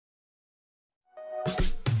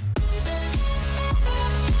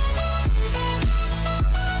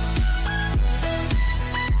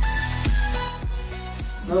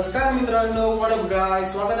नमस्कार मित्रांनो, what up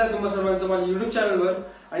guys, स्वागत आहे तुम्हा सर्वांचं माझ्या YouTube चॅनलवर।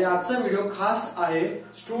 आणि आजचा व्हिडिओ खास आहे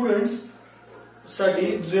स्टुडंट्स साठी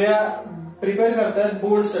जे प्रिपेअर करतात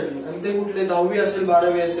बोर्ड साठी, आणि ते कुठले 10वी असेल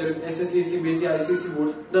 12वी असेल SSC CBSE ICSE board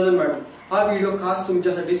doesn't matter. हा व्हिडिओ खास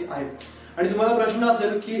तुमच्यासाठीच आहे। आणि तुम्हाला प्रश्न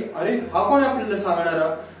असेल की अरे हा कोण आपल्याला सांगणारा,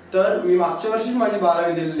 तर मी मागच्या वर्षीच माझी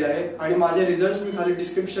 12वी दिलेली आहे आणि माझे रिझल्ट्स मी खाली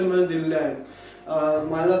डिस्क्रिप्शन मध्ये दिलेले आहेत।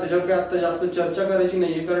 मला त्याच्यावर काही आता जास्त चर्चा करायची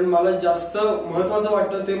नाहीये, कारण मला जास्त महत्त्वाचं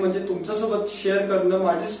वाटतं ते म्हणजे तुमच्यासोबत शेअर करणं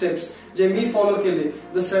माझे स्टेप्स जे मी फॉलो केले,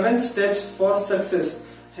 द 7 स्टेप्स फॉर सक्सेस,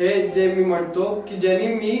 हे जे मी म्हणतो की ज्यांनी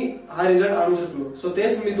मी हा रिझल्ट आणू शकलो। सो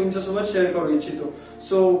तेच मी तुमच्यासोबत शेअर करू इच्छितो।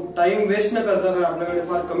 सो टाइम वेस्ट न करता, कारण आपल्याकडे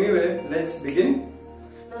फार कमी वेळ, लेट्स बिगिन।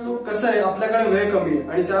 सो कसं आहे, आपल्याकडे वेळ कमी आहे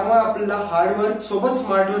आणि त्यामुळे आपल्याला हार्डवर्क सोबत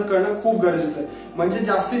स्मार्ट वर्क करणं खूप गरजेचं आहे, म्हणजे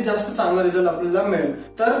जास्तीत जास्त चांगला रिझल्ट आपल्याला मिळेल।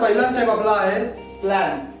 तर पहिला स्टेप आपला आहे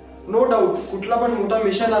प्लॅन। नो डाऊट, कुठला पण मोठा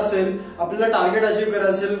मिशन असेल, आपल्याला टार्गेट अचीव्ह करायचं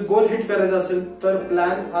असेल, गोल हिट करायचा असेल, तर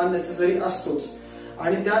प्लॅन हा नेसेसरी असतोच।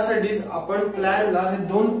 आणि त्यासाठीच आपण प्लॅनला हे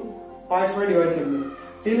 2 पार्ट्स मध्ये डिवाइड केले,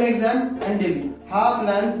 टिल एक्झाम अँड डेली। हा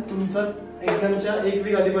प्लॅन तुमचा एक्झामच्या 1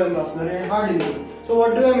 वीक आधीपर्यंत असणार आहे, हा daily. So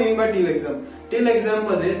what do I mean by till exam? Till exam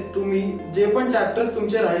मध्ये तुम्ही जे पण चॅप्टर्स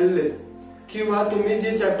तुमचे राहिलेले किंवा तुम्ही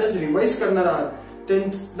जे चॅप्टर्स रिवाइज करणार आहात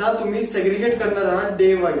त्यांना तुम्ही सेग्रिगेट करणार आहात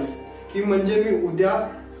डे वाईज, की म्हणजे मी उद्या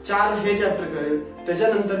 4 हे चॅप्टर करेल,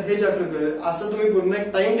 त्याच्यानंतर हे चॅप्टर करेल, असं तुम्ही पूर्ण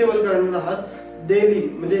एक टाइम टेबल करणार आहात डेली,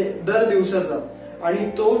 म्हणजे दर दिवसाचा। आणि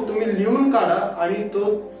तो तुम्ही लिहून काढा आणि तो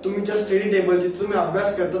तुमच्या स्टडी टेबल जिथे तुम्ही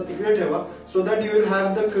अभ्यास करता तिकडे ठेवा, so that you will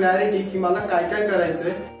have the clarity की मला काय काय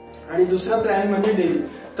करायचंय। आणि दुसरा प्लॅन म्हणजे डेली।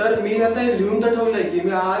 तर मी आता लिहून तर ठेवलंय की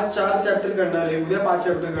मी आज 4 चॅप्टर करणार आहे, उद्या 5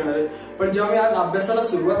 चॅप्टर करणार आहे, पण जेव्हा मी आज अभ्यासाला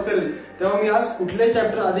सुरुवात करेल तेव्हा मी आज कुठले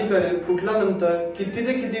चॅप्टर आधी करेल, कुठला नंतर, किती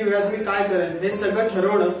ते किती वेळात मी काय करेल, हे सगळं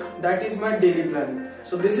ठरवणं, that is my daily plan.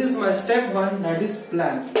 So this is my step 1, that is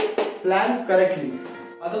plan correctly.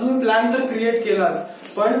 आता तुम्ही प्लॅन तर क्रिएट केलाच,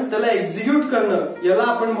 पण त्याला एक्झिक्यूट करणं, याला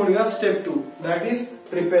आपण म्हणूया step 2, that is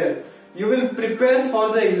prepare. You will prepare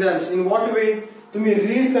for the exams in what वे? तुम्ही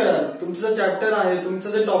रीड करा, तुमचं चॅप्टर आहे,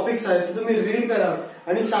 तुमचं जे टॉपिक्स आहे ते तुम्ही रीड करा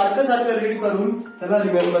आणि सारखं सारखं रीड करून त्याला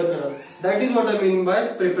रिमेंबर करा। That is what I mean by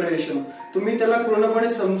preparation. तुम्ही त्याला पूर्णपणे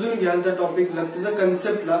समजून घ्याल त्या टॉपिकला, त्याच्या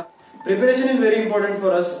कन्सेप्टला। Preparation is very important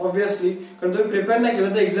for us obviously, कारण तुम्ही प्रिपेअर नाही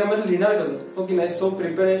केलं तर एक्झाम मध्ये लिहिणार कसं, हो की नाही? So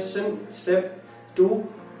preparation step 2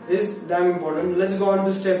 is dam important. Let's go on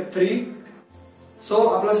to step 3। So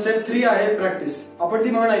आपला स्टेप 3 आहे प्रॅक्टिस। आपण ती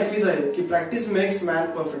म्हण ऐकलीच आहे की प्रॅक्टिस मेक्स मॅन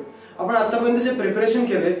परफेक्ट। आपण आतापर्यंत जे प्रिपरेशन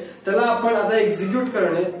केले त्याला आपण आता एक्झिक्यूट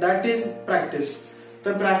करणे, दॅट इज प्रॅक्टिस।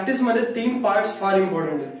 तर प्रॅक्टिस मध्ये 3 पार्ट्स फार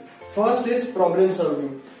इम्पॉर्टंट आहेत। First is problem solving.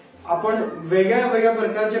 आपण वेगळ्या वेगळ्या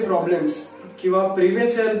प्रकारचे प्रॉब्लेम्स किंवा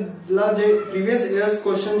प्रिव्हियस इयर्स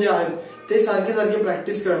क्वेश्चन जे आहेत ते सारखे सारखे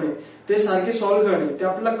प्रॅक्टिस करणे, ते सारखे सॉल्व्ह करणे, ते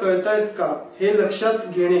आपल्याला कळतायत का हे लक्षात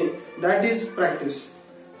घेणे, that is practice.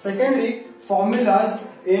 Secondly, formulas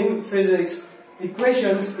in physics,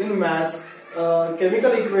 equations in maths,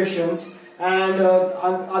 chemical equations and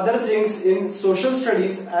other things in social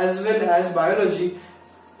studies as well as biology,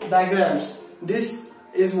 diagrams. This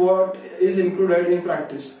is what is included in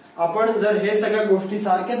practice. आपण जर हे सगळ्या गोष्टी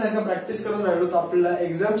सारख्या सारख्या प्रॅक्टिस करत राहिलो तर आपल्याला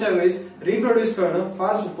एक्झामच्या वेळेस रिप्रोड्यूस करणं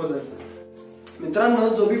फार सोपं जाईल। मित्रांनो,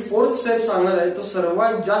 जो मी 4th स्टेप सांगणार आहे तो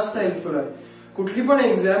सर्वात जास्त हेल्पफुल आहे। कुठली पण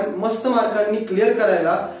एक्झाम मस्त मार्कांनी क्लिअर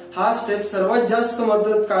करायला हा स्टेप सर्वात जास्त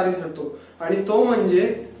मदतकारी ठरतो, आणि तो म्हणजे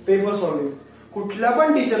पेपर सॉल्व्हिंग। कुठल्या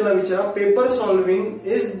पण टीचरला विचारा, paper solving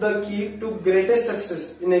is the key to greatest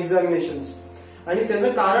success in examinations. आणि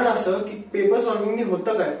त्याचं कारण असं की पेपर सॉल्व्हिंगनी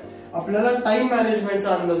होतं काय, आपल्याला टाइम मॅनेजमेंटचा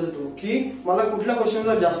अंदाज येतो की मला कुठल्या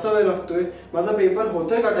क्वेश्चनला जास्त वेळ लागतोय, माझा पेपर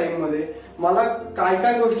होतोय का टाइम मध्ये, मला काय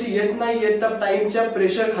काय गोष्टी येत नाही येत तर टाइमच्या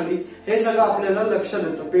प्रेशर खाली, हे सगळं आपल्याला लक्षात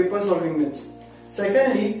येतं पेपर सॉल्व्हिंगनेच।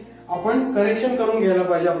 सेकंडली, आपण करेक्शन करून घ्यायला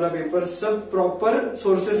पाहिजे आपला पेपरचं प्रॉपर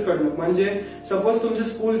सोर्सेस कडनं। म्हणजे सपोज तुमचे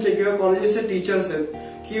स्कूलचे किंवा कॉलेजेसचे टीचर्स आहेत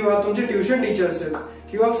किंवा तुमचे ट्युशन टीचर्स आहेत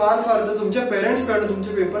किंवा फार फार तर तुमच्या पेरेंट्स कडनं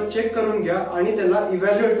तुमचे पेपर चेक करून घ्या आणि त्याला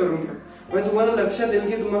इव्हॅल्युएट करून घ्या। म्हणजे तुम्हाला लक्षात येईल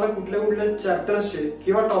की तुम्हाला कुठल्या कुठल्या चॅप्टर्सचे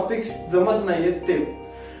किंवा टॉपिक्स जमत नाहीयेत ते,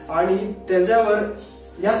 आणि त्याच्यावर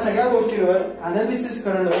या सगळ्या गोष्टींवर अनालिसिस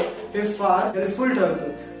करणं हे फार हेल्पफुल ठरतं,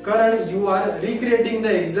 कारण you R recreating the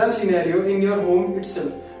exam scenario in your home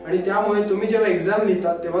itself. आणि त्यामुळे तुम्ही जेव्हा एक्झाम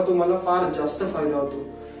लिहिता तेव्हा तुम्हाला फार जास्त फायदा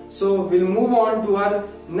होतो। So will move on to our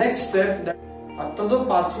next step. आता जो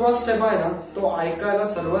 5वा स्टेप आहे ना, तो ऐकायला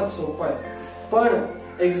सर्वात सोपा आहे पण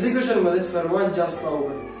एक्झिक्युशन मध्ये सर्वात जास्त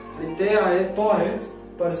अवघड, आणि तो आहे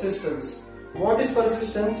परसिस्टन्स। What is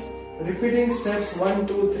परसिस्टन्स? Repeating steps 1,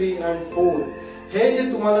 2, 3 and 4 हे जे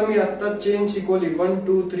तुम्हाला मी आता चेन शिकवली 1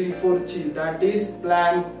 2 3 4 ची, that is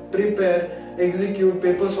plan, prepare, execute,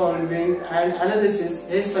 paper solving and analysis,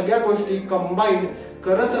 हे सगळ्या गोष्टी कंबाईंड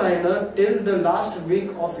करत राहणं till the last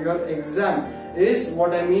weak of your exam is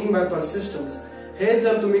what I mean by परसिस्टन्स. हे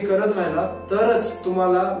जर तुम्ही करत राहिला तरच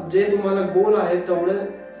तुम्हाला जे तुम्हाला गोल आहे तेवढे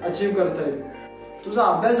अचीव करता येईल. तुझा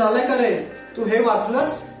अभ्यास झालाय का रे? तू हे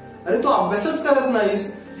वाचलंस? अरे तू अभ्यासच करत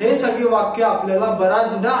नाहीस. हे सगळे वाक्य आपल्याला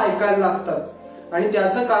बराचदा ऐकायला लागतात आणि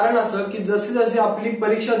त्याचं कारण असं की जशी जशी आपली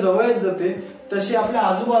परीक्षा जवळ येत जाते तशी आपल्या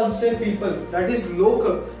आजूबाजूचे पीपल, दॅट इज लोक,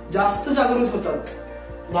 जास्त जागृत होतात.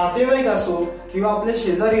 नातेवाईक असो किंवा आपले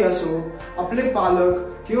शेजारी असो, आपले पालक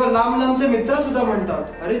किंवा लांब लांबचे मित्र सुद्धा म्हणतात,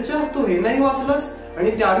 अरे चा तू हे नाही वाचलंस,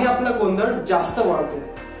 आणि त्याने आपला गोंधळ जास्त वाढतो.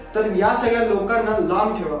 तर या सगळ्या लोकांना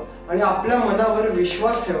लांब ठेवा आणि आपल्या मनावर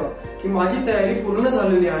विश्वास ठेवा की माझी तयारी पूर्ण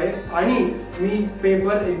झालेली आहे आणि मी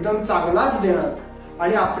पेपर एकदम चांगलाच देणार,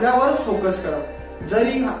 आणि आपल्यावरच फोकस करा.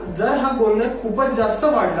 जर हा गोंधळ खूपच जास्त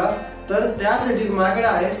वाढला तर त्यासाठी माझ्याकडे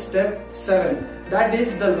आहे step 7, that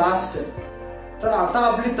is the last step. तर आता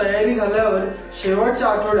आपली तयारी झाल्यावर शेवटच्या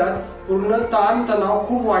आठवड्यात पूर्ण ताण तणाव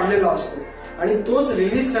खूप वाढलेला असतो आणि तोच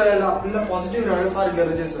रिलीज करायला आपल्याला पॉझिटिव्ह राहणं फार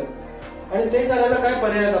गरजेचं आहे. आणि ते करायला काय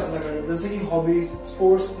पर्याय आहेत आपल्याकडे, जसे की हॉबीज,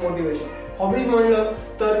 स्पोर्ट्स, मोटिवेशन. हॉबीज म्हणलं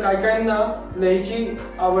तर काय काहींना लिहायची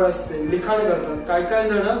आवड असते, लिखाण करतात, काय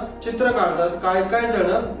जण चित्र काढतात, काय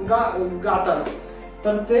जण गातात,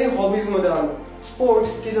 तर ते हॉबीज मध्ये आलं.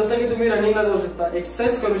 स्पोर्ट्स की जसं की तुम्ही रनिंगला जाऊ शकता,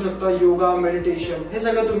 एक्सरसाइज करू शकता, योगा, मेडिटेशन, हे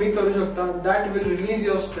सगळं तुम्ही करू शकता. That will release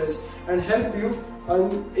your stress and help you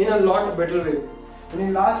in a lot better way.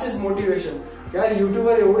 आणि लास्ट इज मोटिवेशन. यार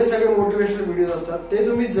युट्यूबवर एवढे सगळे मोटिवेशनल व्हिडिओज असतात, ते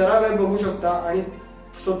तुम्ही जरा वेळ बघू शकता आणि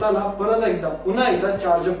स्वतःला पुन्हा एकदा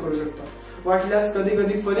चार्जअप करू शकता. वाटल्यास कधी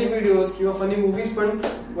कधी फनी व्हिडिओज किंवा फनी मूवीज पण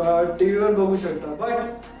टीव्हीवर बघू शकता.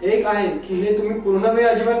 बट एक आहे की हे तुम्ही पूर्ण वेळ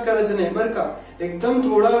अजिबात करायचं नाही बरं का, एकदम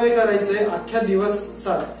थोडा वेळ करायचंय अख्ख्या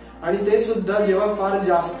दिवसात, आणि ते सुद्धा जेव्हा फार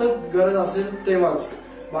जास्त गरज असेल तेव्हाच.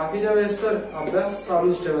 बाकीच्या वेळेस तर अभ्यास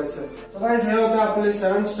चालूच ठेवायचा. सो गाइस, हे होते आपले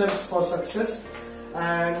 7 steps for success,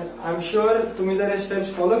 and I am sure तुम्ही जर हे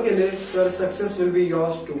स्टेप्स फॉलो केले तर success will be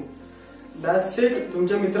yours to. That's it.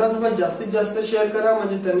 तुमच्या मित्रांसोबत जास्तीत जास्त शेअर करा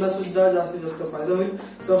म्हणजे त्यांना सुद्धा जास्तीत जास्त फायदा होईल.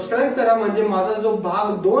 सबस्क्राईब करा म्हणजे माझा जो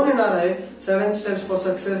भाग 2 येणार आहे 7 स्टेप्स फॉर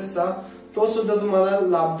सक्सेसचा, तो सुद्धा तुम्हाला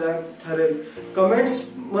लाभदायक ठरेल. कमेंट्स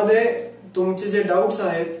मध्ये तुमचे जे डाऊट्स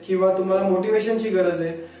आहेत किंवा तुम्हाला मोटिवेशनची गरज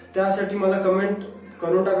आहे त्यासाठी मला कमेंट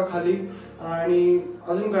करून टाका खाली. आणि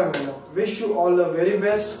अजून काय म्हणणार, wish you all the very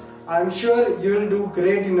best. I am sure you will do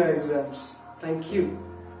great in your exams. Thank you.